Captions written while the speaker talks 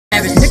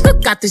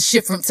got this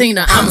shit from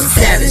Tina. I'm a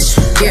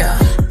savage, yeah.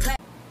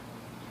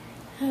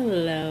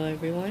 Hello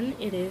everyone,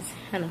 it is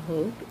Hannah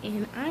Hope,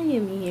 and I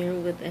am here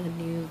with a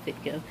new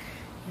video.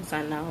 Yes,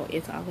 I know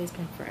it's always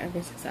been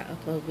forever since I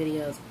upload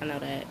videos. I know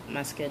that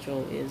my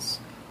schedule is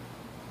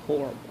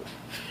horrible.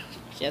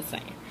 Just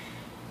saying.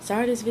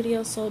 Sorry this video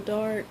is so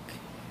dark.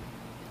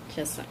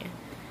 Just saying.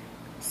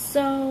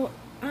 So,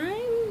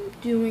 I'm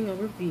doing a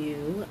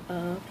review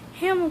of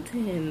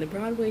Hamilton, the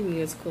Broadway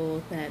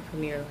musical that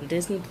premiered on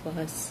Disney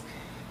Plus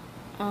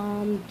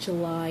on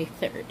July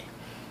 3rd.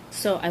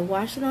 So I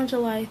watched it on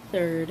July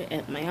 3rd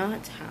at my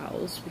aunt's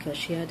house because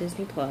she had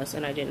Disney Plus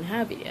and I didn't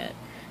have it yet.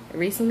 I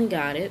recently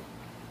got it.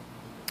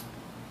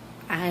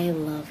 I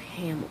love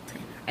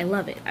Hamilton. I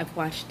love it. I've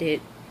watched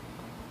it.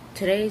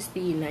 Today's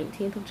the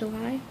 19th of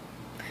July.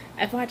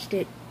 I've watched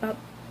it about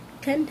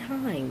 10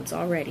 times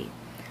already.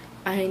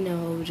 I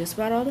know just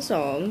about all the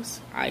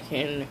songs. I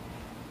can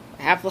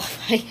have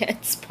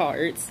Lafayette's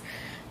parts.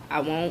 I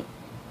won't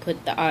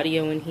put the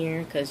audio in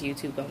here because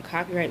YouTube gonna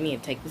copyright me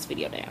and take this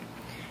video down.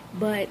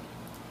 But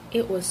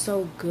it was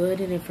so good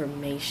and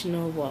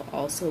informational while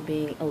also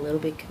being a little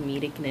bit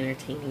comedic and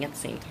entertaining at the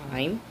same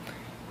time.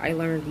 I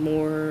learned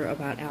more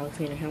about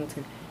Alexander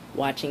Hamilton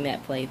watching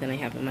that play than I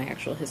have in my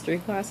actual history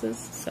classes.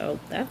 So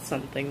that's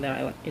something that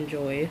I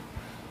enjoyed.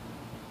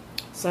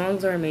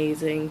 Songs are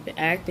amazing. The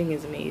acting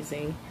is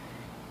amazing.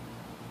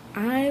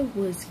 I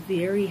was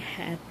very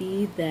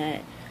happy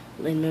that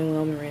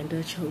Lin-Manuel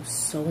Miranda chose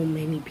so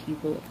many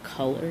people of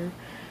color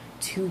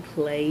to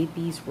play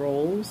these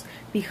roles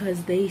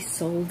because they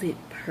sold it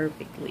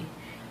perfectly.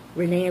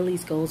 Renee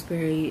Elise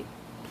Goldsberry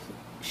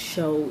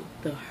showed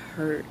the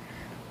hurt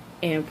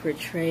and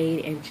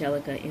portrayed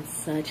Angelica in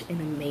such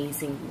an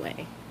amazing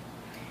way.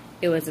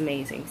 It was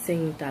amazing.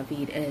 Seeing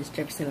David as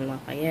Jefferson and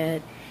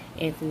Lafayette,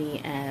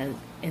 Anthony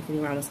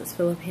Ramos as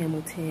Philip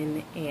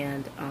Hamilton,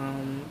 and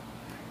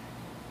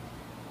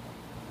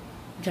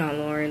John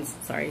Lawrence,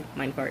 sorry,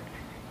 mind part,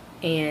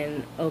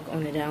 and Oak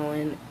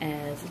Onadawan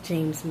as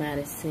James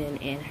Madison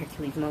and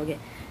Hercules Mulligan.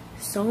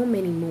 So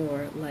many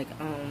more, like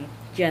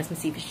Jasmine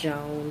Cephas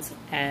Jones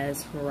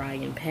as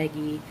Mariah and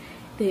Peggy.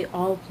 They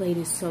all played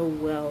it so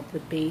well. The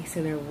bass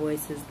in their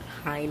voices, the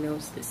high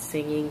notes, the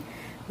singing,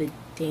 the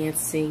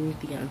dancing,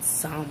 the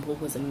ensemble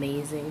was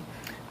amazing.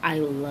 I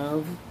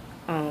love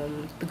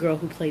the girl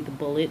who played the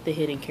bullet, the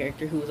hidden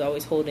character who was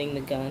always holding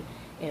the gun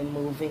and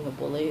moving a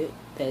bullet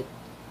that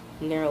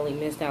narrowly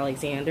missed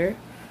Alexander.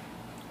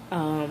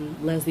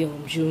 Leslie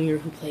Odom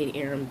Jr., who played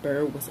Aaron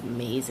Burr, was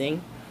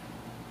amazing.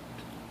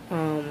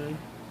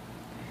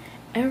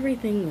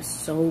 Everything was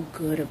so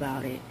good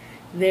about it.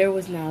 There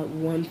was not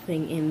one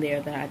thing in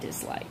there that I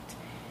disliked.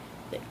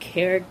 The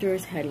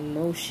characters had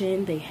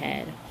emotion, they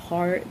had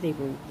heart, they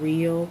were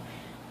real.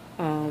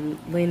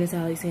 Lane as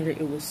Alexander,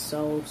 it was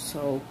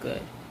so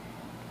good.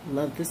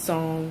 Love the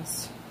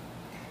songs.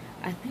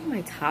 I think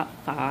my top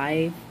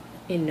 5,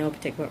 in no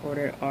particular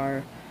order,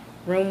 are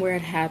Room Where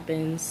It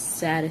Happens,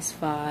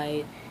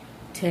 Satisfied,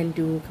 10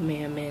 Dual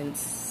Commandments,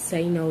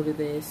 Say No to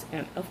This,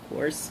 and of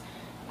course,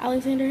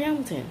 Alexander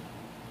Hamilton.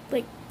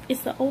 Like,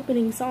 it's the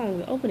opening song,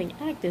 the opening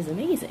act is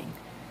amazing.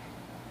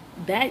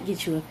 That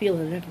gets you a feel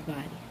of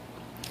everybody.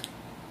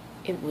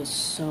 It was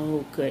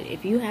so good.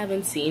 If you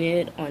haven't seen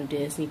it on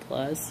Disney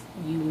Plus,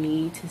 you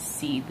need to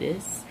see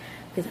this.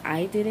 Because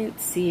I didn't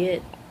see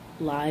it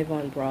live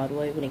on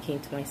Broadway when it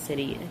came to my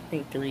city, I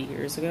think 3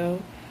 years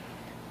ago.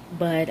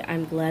 But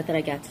I'm glad that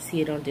I got to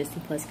see it on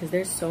Disney Plus because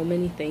there's so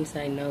many things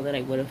that I know that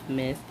I would have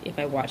missed if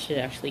I watched it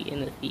actually in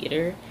the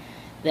theater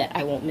that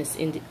I won't miss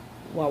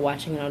while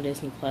watching it on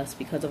Disney Plus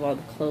because of all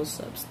the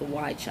close-ups, the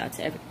wide shots,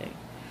 everything.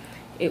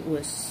 It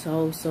was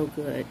so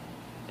good.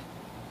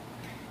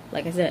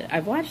 Like I said,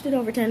 I've watched it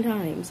over 10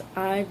 times.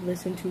 I've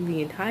listened to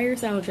the entire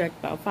soundtrack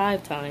about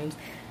 5 times.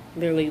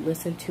 Literally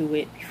listened to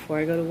it before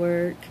I go to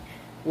work,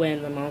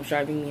 when my mom's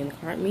driving me in the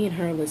car. Me and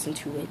her listen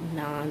to it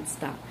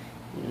non-stop.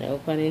 No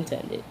pun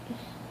intended.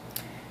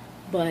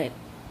 But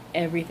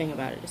everything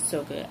about it is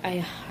so good. I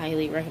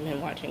highly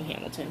recommend watching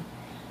Hamilton.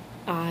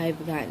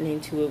 I've gotten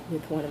into it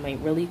with one of my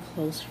really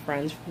close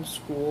friends from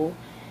school.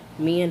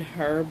 Me and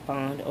her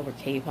bond over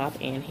K-pop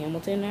and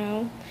Hamilton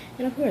now.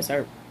 And of course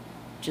our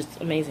just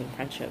amazing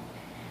friendship.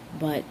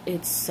 But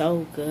it's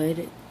so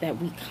good that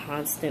we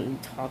constantly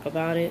talk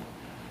about it.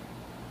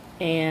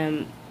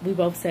 And we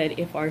both said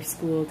if our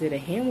school did a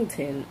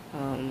Hamilton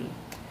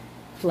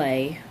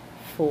play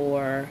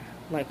for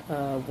like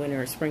a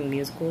winter or spring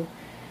musical,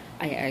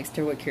 I asked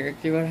her what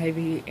character would I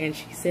be, and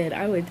she said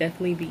I would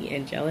definitely be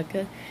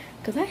Angelica,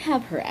 because I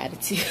have her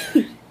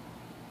attitude.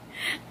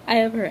 I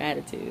have her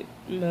attitude,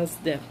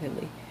 most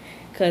definitely,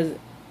 because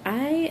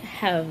I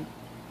have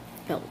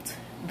felt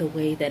the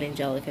way that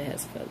Angelica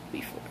has felt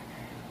before,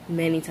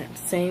 many times.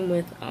 Same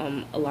with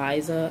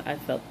Eliza, I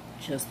felt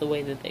just the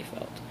way that they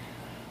felt.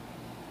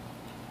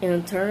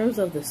 In terms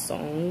of the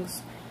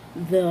songs,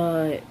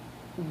 the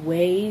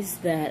ways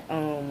that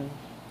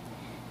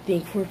they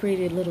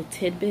incorporated little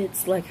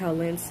tidbits, like how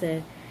Lynn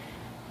said,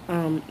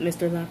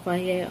 Mr.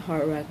 Lafayette,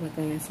 Hard Rock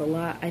McLean's a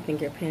lot. I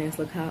think your pants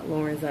look hot.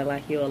 Lawrence, I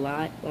like you a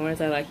lot.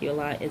 Lawrence, I like you a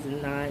lot is a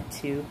nod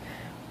to,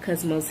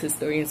 because most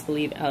historians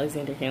believe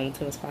Alexander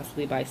Hamilton was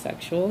possibly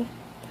bisexual.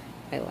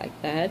 I like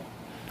that.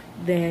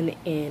 Then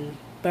in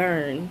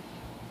Burn,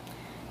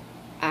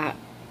 I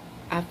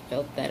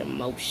felt that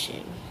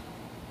emotion.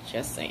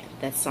 Just saying,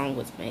 that song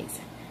was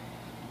amazing.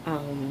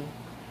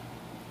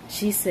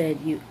 She said,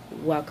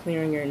 while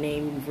clearing your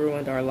name, you've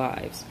ruined our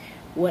lives.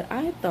 What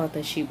I thought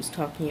that she was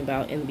talking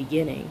about in the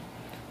beginning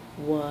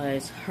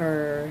was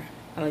her,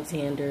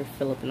 Alexander,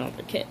 Philip, and all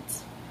their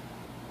kids.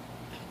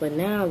 But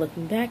now,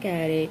 looking back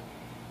at it,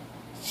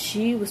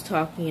 she was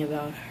talking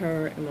about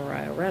her and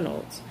Mariah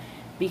Reynolds.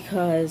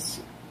 Because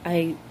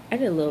I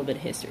did a little bit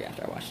of history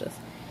after I watched this.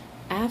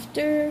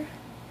 After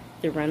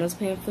the Reynolds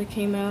pamphlet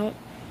came out,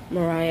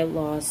 Mariah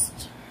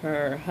lost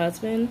her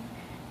husband,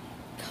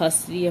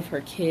 custody of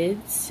her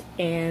kids,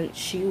 and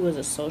she was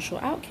a social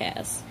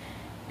outcast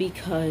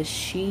because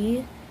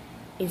she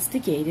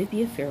instigated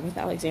the affair with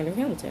Alexander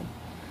Hamilton.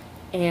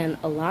 And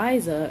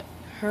Eliza,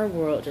 her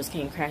world just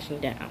came crashing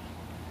down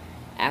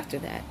after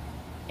that.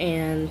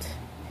 And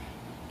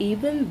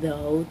even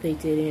though they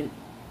didn't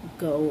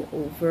go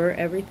over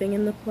everything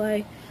in the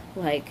play,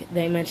 like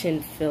they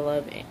mentioned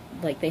Philip,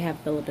 like they have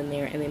Philip in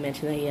there and they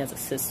mention that he has a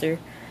sister,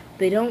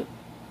 they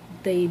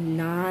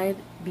nod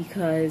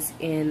because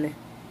in,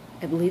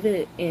 I believe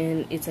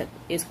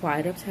It's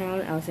Quiet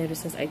Uptown, Alexander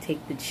says, I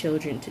take the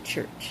children to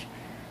church.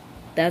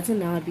 That's a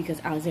nod because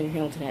Alexander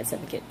Hamilton had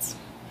 7 kids.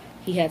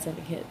 He had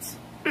 7 kids.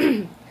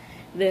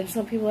 Then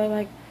some people are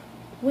like,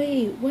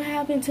 wait, what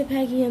happened to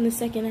Peggy in the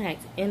second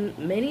act? In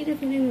many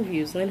different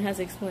interviews, Lynn has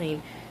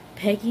explained,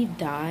 Peggy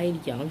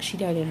died young. She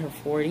died in her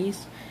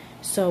 40s.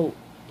 So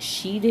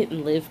she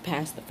didn't live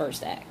past the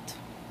first act.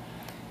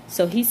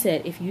 So he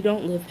said, if you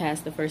don't live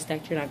past the first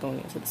act, you're not going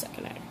into the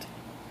second act.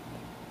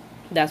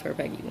 That's where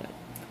Peggy went.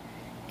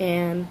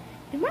 And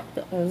am I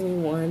the only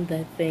one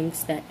that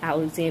thinks that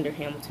Alexander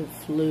Hamilton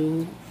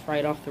flew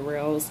right off the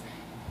rails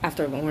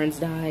after Lawrence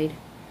died?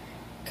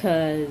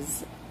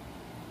 Because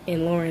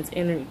in Lawrence's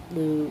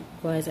interlude,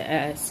 Eliza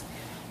asks,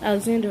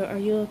 Alexander, are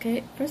you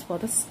okay? First of all,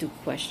 that's a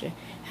stupid question.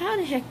 How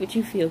the heck would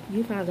you feel if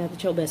you found out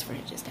that your best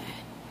friend just died?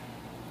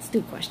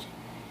 Stupid question.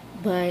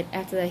 But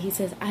after that, he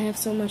says, I have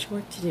so much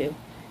work to do.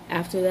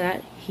 After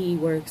that, he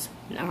works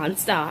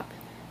non-stop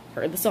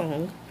for the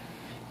song.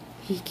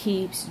 He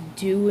keeps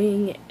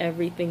doing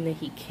everything that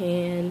he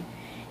can.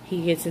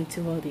 He gets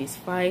into all these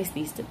fights,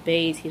 these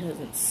debates. He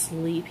doesn't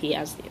sleep. He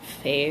has the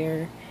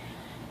affair.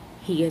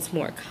 He gets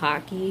more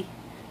cocky.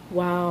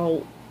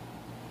 While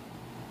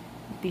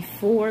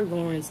before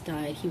Lawrence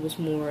died, he was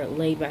more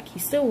laid back. He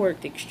still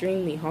worked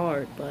extremely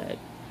hard, but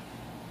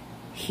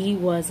he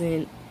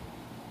wasn't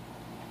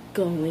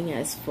going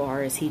as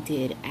far as he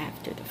did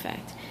after the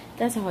fact.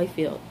 That's how I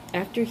feel.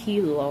 After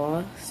he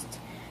lost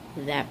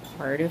that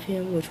part of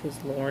him, which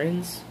was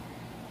Lawrence,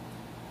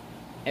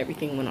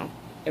 everything went off.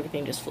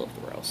 Everything just flew off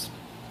the rails.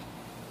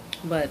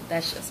 But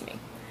that's just me.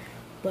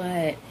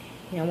 But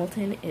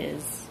Hamilton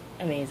is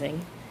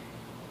amazing.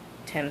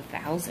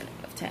 10,000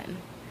 out of 10.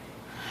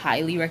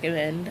 Highly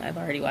recommend. I've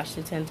already watched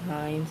it 10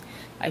 times.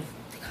 I've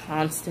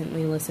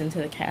constantly listened to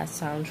the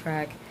cast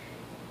soundtrack.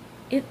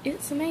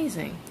 It's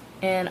amazing.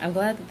 And I'm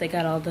glad that they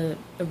got all the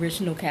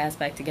original cast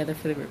back together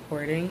for the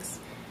recordings.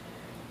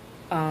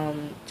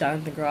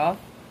 Jonathan Groff,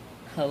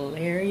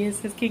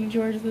 hilarious as King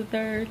George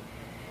III.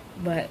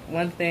 But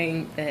one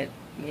thing that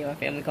me and my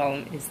family call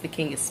him is the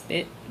King of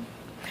Spit.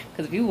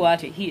 Because if you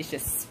watch it, he is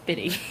just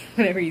spitting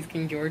whenever he's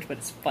King George, but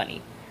it's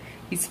funny.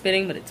 He's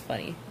spitting, but it's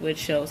funny, which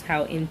shows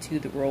how into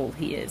the role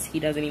he is. He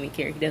doesn't even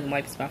care. He doesn't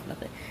wipe his mouth,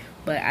 nothing.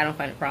 But I don't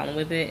find a problem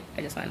with it.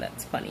 I just find that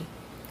it's funny.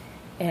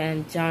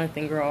 And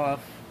Jonathan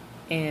Groff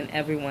and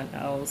everyone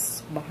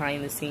else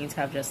behind the scenes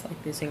have just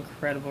like this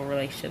incredible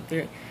relationship.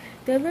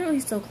 They're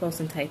literally so close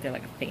and tight. They're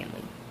like a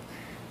family.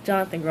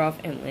 Jonathan Groff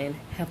and Lynn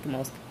have the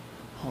most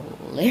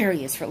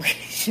hilarious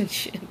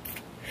relationship.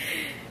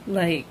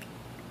 Like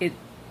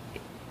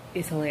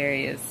it's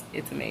hilarious.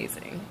 It's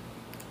amazing.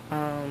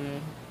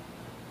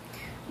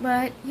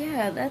 But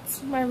yeah,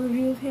 that's my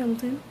review of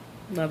Hamilton.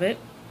 Love it.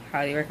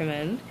 Highly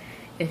recommend.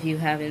 If you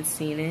haven't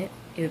seen it,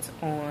 it's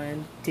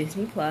on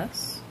Disney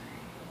Plus.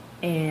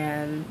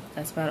 And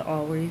that's about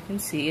all where you can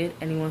see it.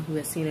 Anyone who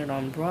has seen it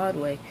on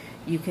Broadway,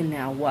 you can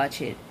now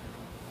watch it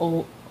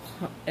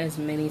as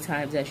many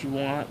times as you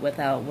want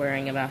without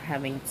worrying about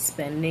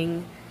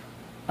spending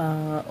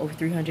over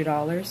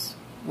 $300.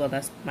 Well,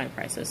 that's my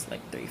price is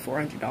like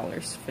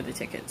 $400 for the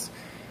tickets.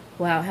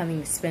 Without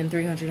having to spend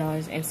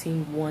 $300 and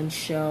seeing one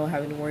show,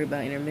 having to worry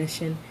about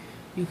intermission,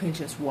 you can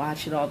just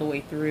watch it all the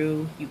way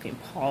through. You can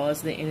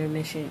pause the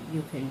intermission.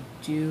 You can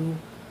do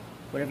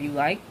whatever you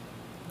like,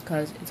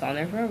 because it's on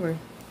there forever.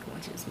 You can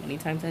watch it as many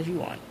times as you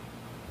want.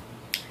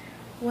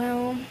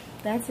 Well,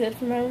 that's it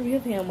for my review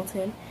of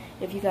Hamilton.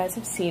 If you guys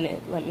have seen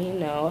it, let me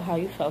know how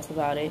you felt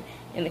about it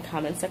in the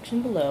comment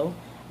section below.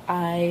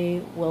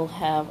 I will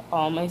have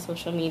all my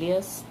social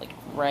medias like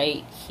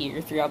right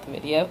here throughout the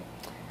video.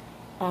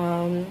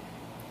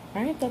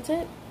 Alright, that's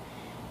it.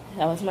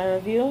 that was my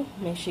review.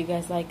 Make sure you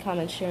guys like,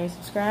 comment, share, and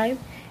subscribe.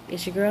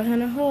 It's your girl,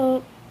 Hannah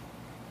Hope.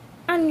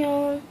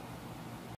 Annyeong.